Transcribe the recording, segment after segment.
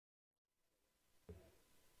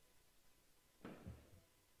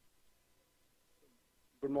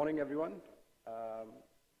Good morning, everyone. Um,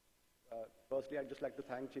 Firstly, I'd just like to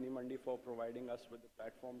thank Chini Mandi for providing us with the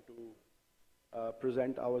platform to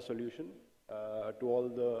present our solution to all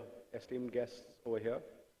the esteemed guests over here.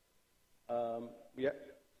 Yeah,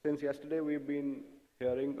 since yesterday, we've been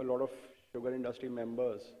hearing a lot of sugar industry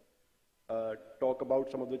members talk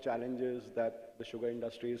about some of the challenges that the sugar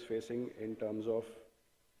industry is facing in terms of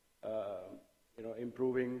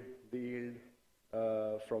improving the yield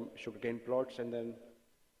from sugarcane plots, and then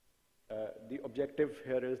the objective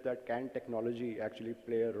here is that can technology actually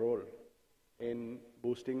play a role in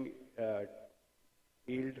boosting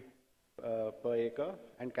yield per acre,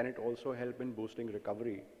 and can it also help in boosting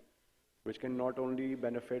recovery, which can not only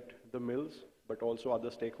benefit the mills but also other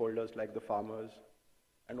stakeholders like the farmers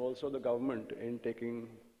and also the government in taking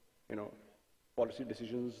policy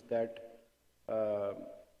decisions that are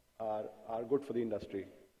good for the industry.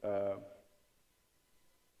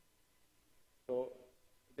 So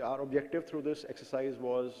our objective through this exercise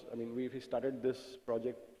was, we started this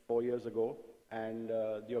project 4 years ago, and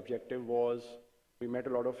the objective was, we met a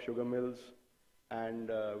lot of sugar mills, and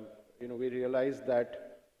we realized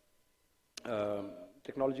that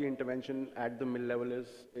technology intervention at the mill level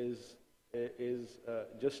is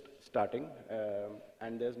just starting,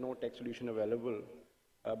 and there's no tech solution available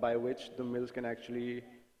by which the mills can actually,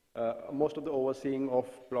 most of the overseeing of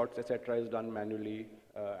plots, etc., is done manually.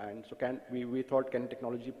 And so we thought, can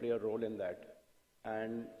technology play a role in that?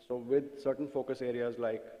 And so with certain focus areas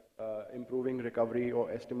like improving recovery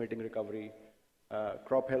or estimating recovery,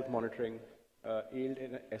 crop health monitoring, yield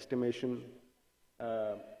estimation,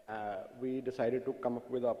 we decided to come up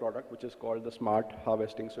with our product, which is called the Smart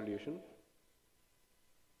Harvesting Solution.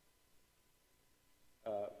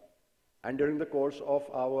 And during the course of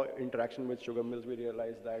our interaction with sugar mills, we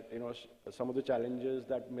realized that some of the challenges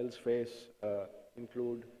that mills face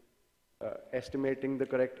include estimating the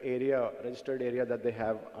correct area, registered area that they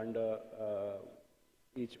have under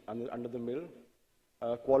under the mill.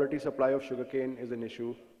 Quality supply of sugarcane is an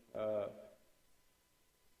issue,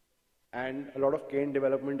 and a lot of cane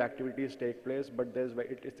development activities take place, but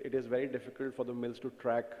it is very difficult for the mills to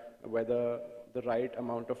track whether the right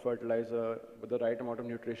amount of fertilizer, the right amount of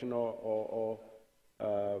nutrition or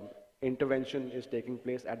intervention is taking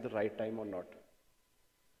place at the right time or not.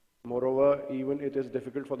 Moreover, even it is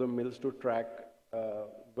difficult for the mills to track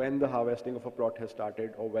when the harvesting of a plot has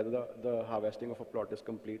started or whether the harvesting of a plot is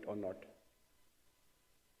complete or not.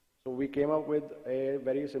 So we came up with a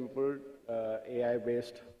very simple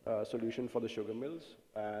AI-based solution for the sugar mills.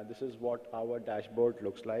 This is what our dashboard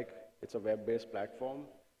looks like. It's a web-based platform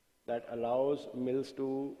that allows mills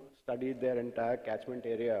to study their entire catchment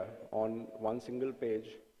area on one single page,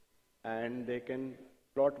 and they can,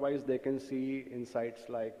 plot-wise, they can see insights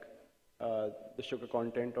like the sugar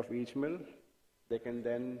content of each mill. They can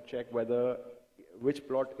then check which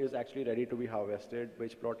plot is actually ready to be harvested,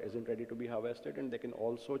 which plot isn't ready to be harvested, and they can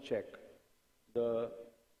also check the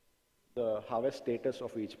harvest status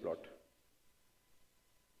of each plot.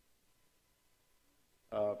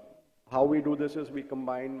 How we do this is we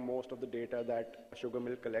combine most of the data that a sugar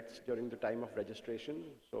mill collects during the time of registration.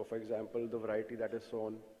 So for example, the variety that is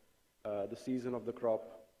sown, the season of the crop,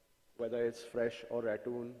 whether it's fresh or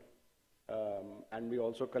ratoon, and we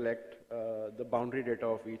also collect the boundary data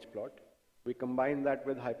of each plot. We combine that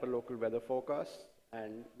with hyperlocal weather forecasts,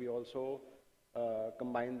 and we also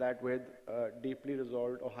combine that with deeply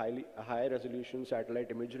resolved or high resolution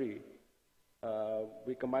satellite imagery.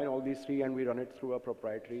 We combine all these three and we run it through a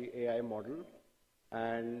proprietary AI model,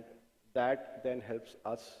 and that then helps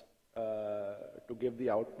us to give the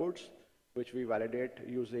outputs, which we validate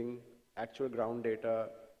using actual ground data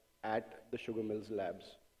at the sugar mills labs.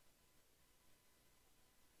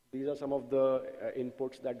 These are some of the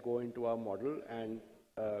inputs that go into our model, and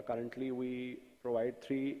currently we provide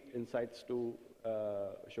 3 insights to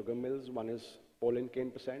sugar mills. One is pollen cane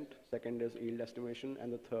percent, second is yield estimation,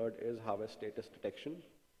 and the third is harvest status detection.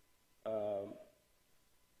 The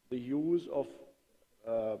use of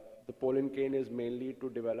the pollen cane is mainly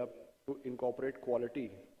to incorporate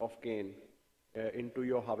quality of cane into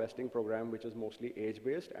your harvesting program, which is mostly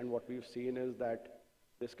age-based, and what we've seen is that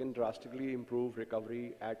this can drastically improve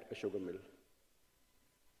recovery at a sugar mill.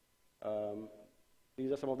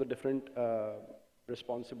 These are some of the different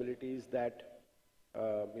responsibilities that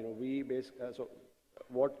so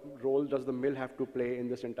what role does the mill have to play in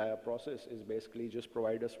this entire process is basically just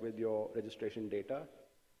provide us with your registration data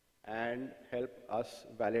and help us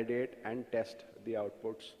validate and test the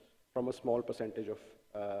outputs from a small percentage of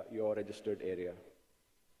your registered area.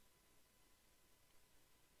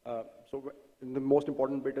 So the most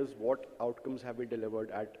important bit is what outcomes have we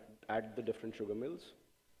delivered at the different sugar mills.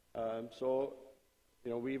 So,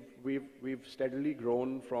 we've steadily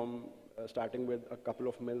grown from starting with a couple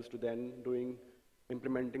of mills to then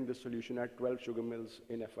implementing this solution at 12 sugar mills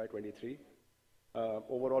in FY23.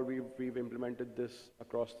 Overall, we've implemented this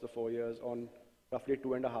across the 4 years on roughly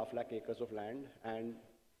 2.5 lakh acres of land, and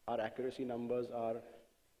our accuracy numbers are,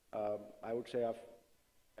 I would say,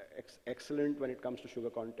 excellent when it comes to sugar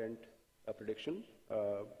content prediction.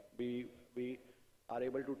 We are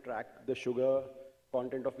able to track the sugar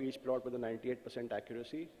content of each plot with a 98%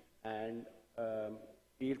 accuracy, and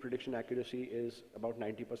yield prediction accuracy is about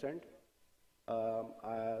 90%.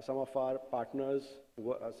 Some of our partners,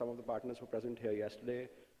 some of the partners who were present here yesterday,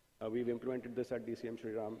 we've implemented this at DCM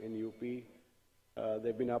Shriram in UP.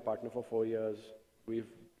 They've been our partner for 4 years. We've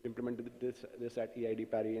implemented this at EID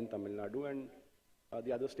Parry in Tamil Nadu, and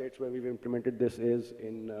the other states where we've implemented this is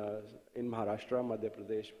in Maharashtra, Madhya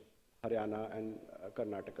Pradesh, Haryana, and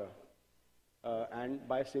Karnataka. And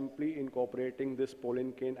by simply incorporating this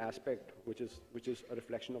pollen cane aspect, which is a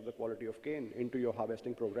reflection of the quality of cane, into your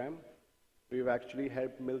harvesting program, we've actually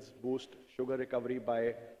helped mills boost sugar recovery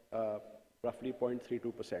by roughly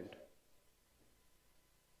 0.32%.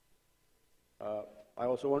 I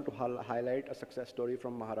also want to highlight a success story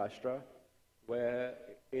from Maharashtra, where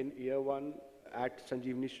in year 1 at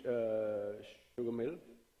Sanjeevani Sugar Mill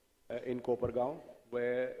in Kopargaon,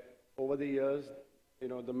 where over the years,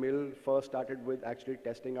 the mill first started with actually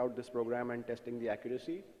testing out this program and testing the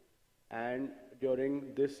accuracy. And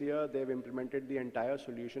during this year, they've implemented the entire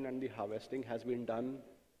solution, and the harvesting has been done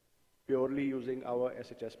purely using our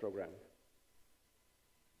SHS program.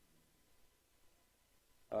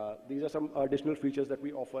 These are some additional features that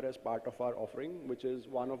we offer as part of our offering, which is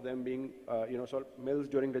one of them being, so mills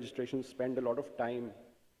during registration spend a lot of time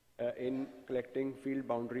in collecting field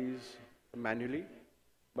boundaries manually,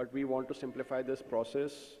 but we want to simplify this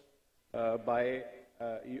process by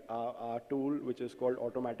our tool, which is called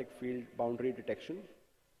automatic field boundary detection,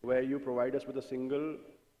 where you provide us with a single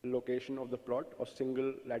location of the plot or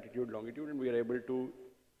single latitude, longitude, and we are able to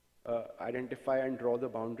identify and draw the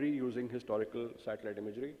boundary using historical satellite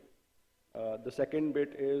imagery. The second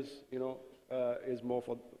bit is, is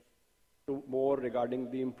more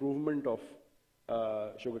regarding the improvement of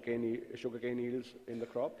sugarcane yields in the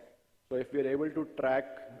crop. So if we are able to track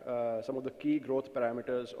some of the key growth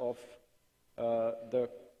parameters of the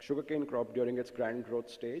sugarcane crop during its grand growth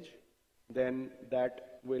stage, then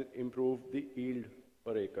that will improve the yield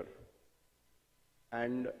per acre.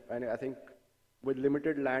 And I think with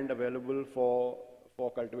limited land available for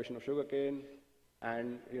cultivation of sugarcane,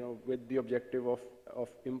 and with the objective of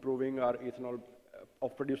improving our ethanol,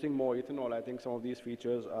 of producing more ethanol, I think some of these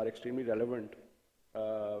features are extremely relevant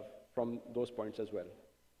from those points as well.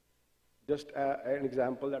 Just an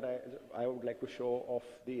example that I would like to show of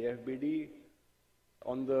the AFBD.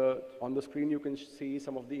 On the screen, you can see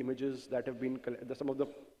some of the images that have been some of the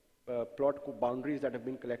plot boundaries that have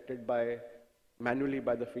been collected manually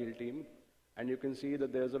by the field team. And you can see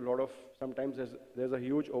that there's a lot of, sometimes there's a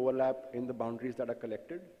huge overlap in the boundaries that are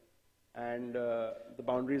collected, and the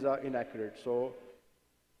boundaries are inaccurate. So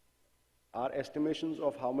our estimations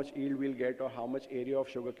of how much yield we'll get or how much area of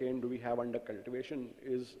sugarcane do we have under cultivation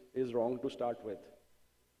is wrong to start with.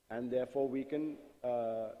 And therefore we can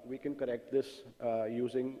correct this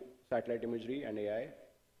using satellite imagery and AI.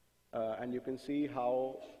 And you can see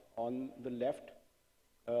how on the left,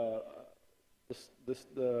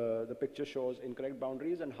 the picture shows incorrect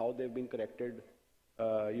boundaries and how they've been corrected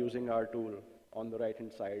using our tool on the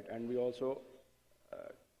right-hand side. And we also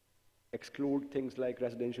exclude things like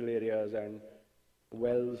residential areas and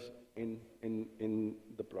wells in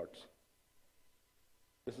the plots.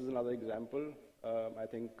 This is another example. I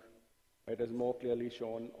think it is more clearly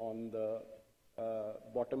shown on the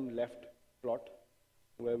bottom left plot,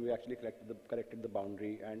 where we actually corrected the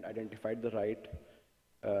boundary and identified the right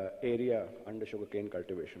area under sugarcane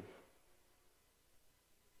cultivation.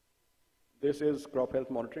 This is crop health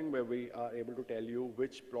monitoring, where we are able to tell you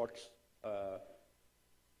which plots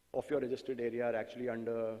of your registered area are actually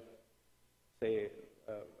under, say,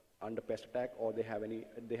 under pest attack, or they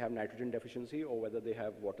have nitrogen deficiency, or whether they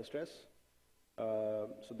have water stress.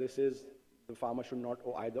 So this is, the farmer should not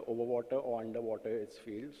either overwater or underwater its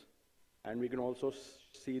fields. And we can also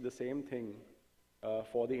see the same thing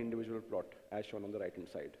for the individual plot, as shown on the right-hand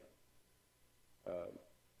side.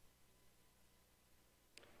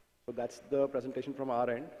 So that's the presentation from our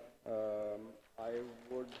end.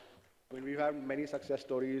 We've had many success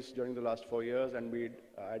stories during the last 4 years, and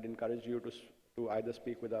I'd encourage you to either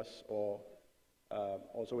speak with us or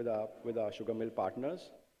also with our sugar mill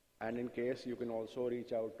partners. And in case, you can also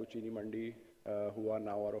reach out to Chini Mandi, who are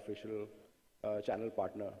now our official channel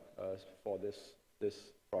partner for this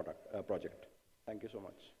project. Thank you so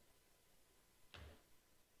much.